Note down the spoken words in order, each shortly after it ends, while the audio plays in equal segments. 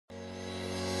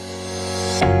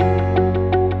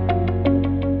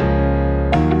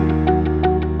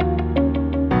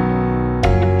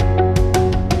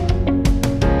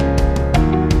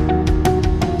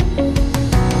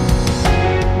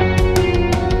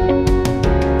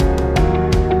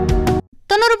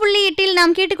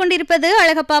நாம் கேட்டுக்கொண்டிருப்பது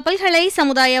அழகப்பா பல்கலை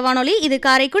சமுதாய வானொலி. இது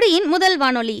காரைக்குடியின் முதல்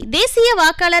வானொலி. தேசிய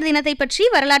வாக்காளர் தினத்தை பற்றி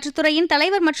வரலாற்றுத்துறையின்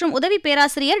தலைவர் மற்றும் உதவி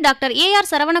பேராசிரியர் டாக்டர் AR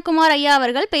சரவணகுமார் ஐயா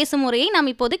அவர்கள் பேசும் முறையை நாம்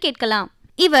இப்போது கேட்கலாம்.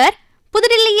 இவர்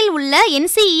புதுடில்லியில் உள்ள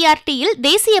NCERTயில்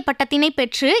தேசிய பட்டத்தினை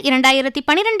பெற்று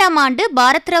 2012ஆம் ஆண்டு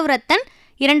பாரத் ரத்ன்,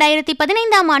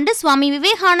 2015ஆம் ஆண்டு சுவாமி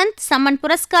விவேகானந்த் சம்மன்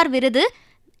புரஸ்கார் விருது,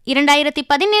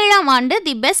 2017ஆம் ஆண்டு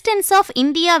தி பெஸ்ட் ஆஃப்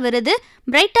இந்தியா விருது,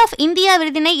 பிரைட் ஆஃப் இந்தியா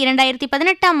விருதினை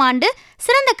 2018ஆம் ஆண்டு,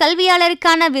 சிறந்த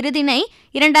கல்வியாளருக்கான விருதினை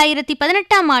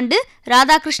 2018ஆம் ஆண்டு,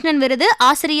 ராதாகிருஷ்ணன் விருது,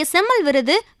 ஆசிரிய செம்மல்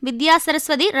விருது, வித்யா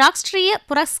சரஸ்வதி ராஷ்டிரிய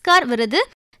புரஸ்கார் விருது,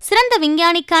 சிறந்த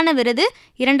விஞ்ஞானிக்கான விருது,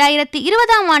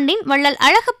 2020ஆம் ஆண்டின் வள்ளல்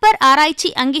அழகப்பர்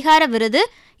ஆராய்ச்சி அங்கீகார விருது,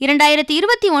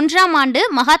 2021ஆம் ஆண்டு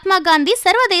மகாத்மா காந்தி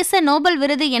சர்வதேச நோபல்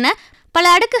விருது என பல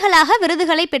அடுக்குகளாக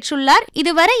விருதுகளை பெற்றுள்ளார்.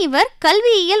 இதுவரை இவர்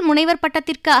கல்வியியல் முனைவர்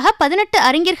பட்டத்திற்காக 18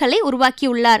 அறிஞர்களை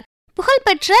உருவாக்கியுள்ளார்.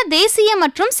 புகழ்பெற்ற தேசிய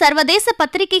மற்றும் சர்வதேச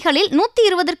பத்திரிகைகளில்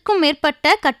 120க்கும்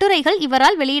மேற்பட்ட கட்டுரைகள்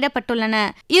இவரால் வெளியிடப்பட்டுள்ளன.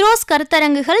 ஈரோஸ்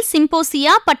கருத்தரங்குகள்,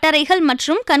 சிம்போசியா, பட்டறைகள்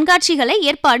மற்றும் கண்காட்சிகளை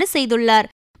ஏற்பாடு செய்துள்ளார்.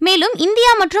 மேலும்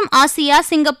இந்தியா மற்றும் ஆசியா,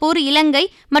 சிங்கப்பூர், இலங்கை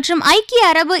மற்றும் ஐக்கிய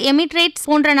அரபு எமிரேட்ஸ்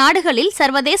போன்ற நாடுகளில்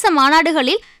சர்வதேச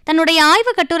மாநாடுகளில் தன்னுடைய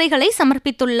ஆய்வு கட்டுரைகளை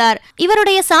சமர்ப்பித்துள்ளார்.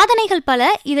 இவருடைய சாதனைகள்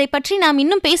பல. இதை பற்றி நாம்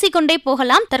இன்னும் பேசிக்கொண்டே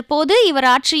போகலாம். தற்போது இவர்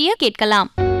ஆற்றிய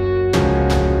கேட்கலாம்.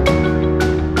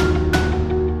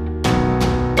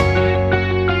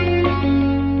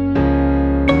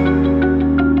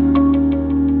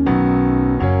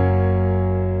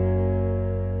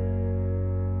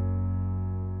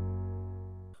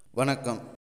 வணக்கம்.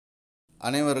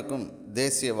 அனைவருக்கும்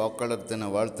தேசிய வாக்காளர் தின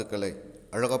வாழ்த்துக்களை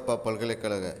அழகப்பா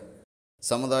பல்கலைக்கழக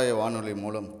சமுதாய வானொலி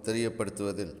மூலம்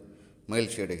தெரியப்படுத்துவதில்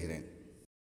மகிழ்ச்சி அடைகிறேன்.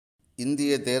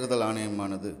 இந்திய தேர்தல்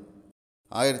ஆணையமானது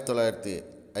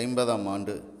 1950ஆம்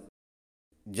ஆண்டு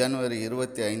ஜனவரி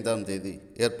 25ஆம் தேதி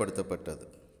ஏற்படுத்தப்பட்டது.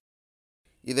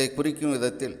 இதை குறிக்கும்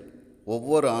விதத்தில்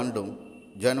ஒவ்வொரு ஆண்டும்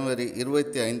ஜனவரி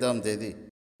 25ஆம் தேதி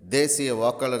தேசிய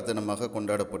வாக்காளர் தினமாக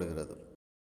கொண்டாடப்படுகிறது.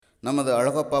 நமது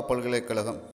அழகப்பா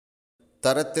பல்கலைக்கழகம்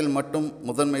தரத்தில் மட்டும்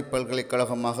முதன்மை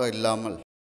பல்கலைக்கழகமாக இல்லாமல்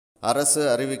அரசு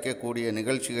அறிவிக்கக்கூடிய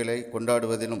நிகழ்ச்சிகளை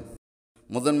கொண்டாடுவதிலும்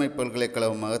முதன்மை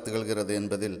பல்கலைக்கழகமாக திகழ்கிறது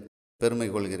என்பதில் பெருமை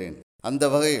கொள்கிறேன். அந்த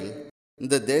வகையில்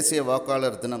இந்த தேசிய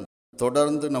வாக்காளர் தினம்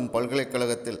தொடர்ந்து நம்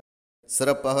பல்கலைக்கழகத்தில்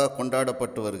சிறப்பாக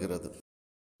கொண்டாடப்பட்டு வருகிறது.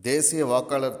 தேசிய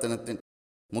வாக்காளர் தினத்தின்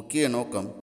முக்கிய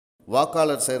நோக்கம்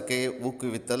வாக்காளர் சேர்க்கையை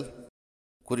ஊக்குவித்தல்,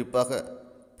 குறிப்பாக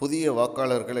புதிய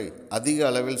வாக்காளர்களை அதிக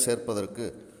அளவில் சேர்ப்பதற்கு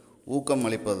ஊக்கம்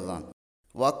அளிப்பதுதான்.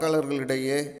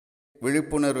 வாக்காளர்களிடையே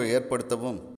விழிப்புணர்வை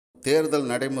ஏற்படுத்தவும் தேர்தல்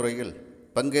நடைமுறையில்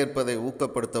பங்கேற்பதை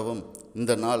ஊக்கப்படுத்தவும்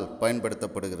இந்த நாள்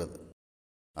பயன்படுத்தப்படுகிறது.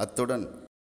 அத்துடன்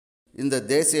இந்த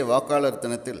தேசிய வாக்காளர்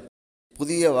தினத்தில்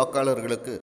புதிய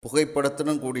வாக்காளர்களுக்கு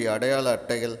புகைப்படத்துடன் கூடிய அடையாள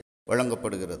அட்டைகள்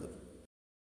வழங்கப்படுகிறது.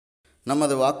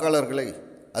 நமது வாக்காளர்களை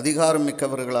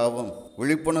அதிகாரமிக்கவர்களாகவும்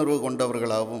விழிப்புணர்வு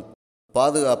கொண்டவர்களாகவும்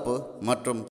பாதுகாப்பு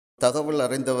மற்றும் தகவல்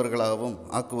அறிந்தவர்களாகவும்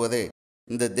ஆக்குவதே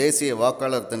இந்த தேசிய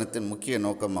வாக்காளர் தினத்தின் முக்கிய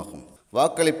நோக்கமாகும்.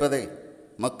 வாக்களிப்பதை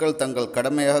மக்கள் தங்கள்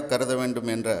கடமையாக கருத வேண்டும்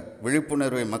என்ற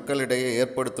விழிப்புணர்வை மக்களிடையே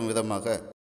ஏற்படுத்தும் விதமாக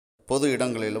பொது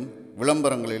இடங்களிலும்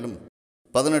விளம்பரங்களிலும்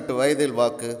 18 வயதில்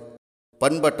வாக்கு,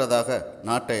 பண்பட்டதாக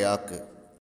நாட்டை ஆக்கு,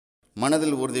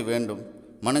 மனதில் உறுதி வேண்டும்,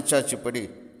 மனச்சாட்சிப்படி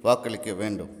வாக்களிக்க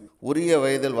வேண்டும், உரிய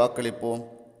வயதில் வாக்களிப்போம்,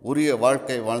 உரிய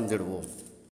வாழ்க்கை வாழ்ந்திடுவோம்,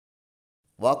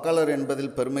 வாக்காளர்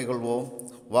என்பதில் பெருமை கொள்வோம்,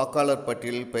 வாக்காளர்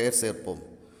பட்டியலில் பெயர் சேர்ப்போம்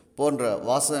போன்ற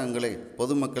வாசகங்களை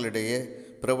பொதுமக்களிடையே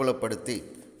பிரபலப்படுத்தி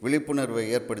விழிப்புணர்வை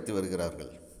ஏற்படுத்தி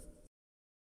வருகிறார்கள்.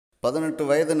 18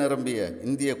 வயது நிரம்பிய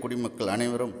இந்திய குடிமக்கள்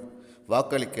அனைவரும்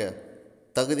வாக்களிக்க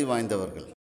தகுதி வாய்ந்தவர்கள்.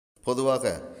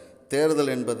 பொதுவாக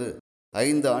தேர்தல் என்பது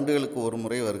 5 ஆண்டுகளுக்கு ஒரு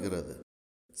முறை வருகிறது.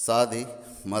 சாதி,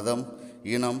 மதம்,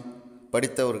 இனம்,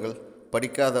 படித்தவர்கள்,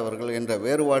 படிக்காதவர்கள் என்ற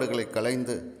வேறுபாடுகளை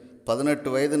களைந்து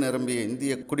 18 வயது நிரம்பிய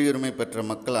இந்திய குடியுரிமை பெற்ற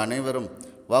மக்கள் அனைவரும்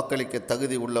வாக்களிக்க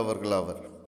தகுதி உள்ளவர்களாவர்.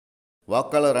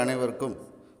 வாக்காளர் அனைவருக்கும்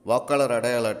வாக்காளர்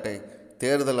அடையாள அட்டை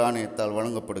தேர்தல் ஆணையத்தால்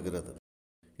வழங்கப்படுகிறது.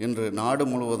 இன்று நாடு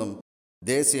முழுவதும்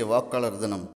தேசிய வாக்காளர்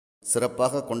தினம்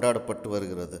சிறப்பாக கொண்டாடப்பட்டு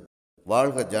வருகிறது.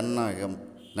 வாழ்க ஜனநாயகம்.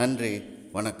 நன்றி,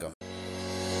 வணக்கம்.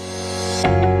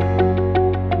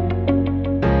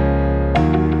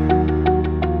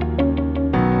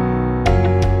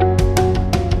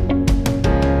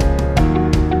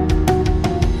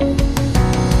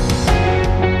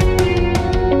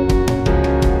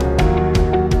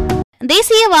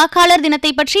 தேசிய வாக்காளர்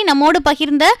தினத்தை பற்றி நம்மோடு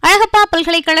பகிர்ந்த அழகப்பா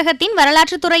பல்கலைக்கழகத்தின்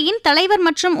வரலாற்றுத்துறையின் தலைவர்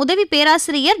மற்றும் உதவி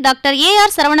பேராசிரியர் டாக்டர் AR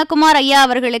சரவணகுமார் ஐயா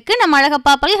அவர்களுக்கு நம்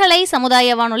அழகப்பா பல்கலை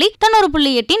சமுதாய வானொலி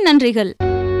 90.8 நன்றிகள்.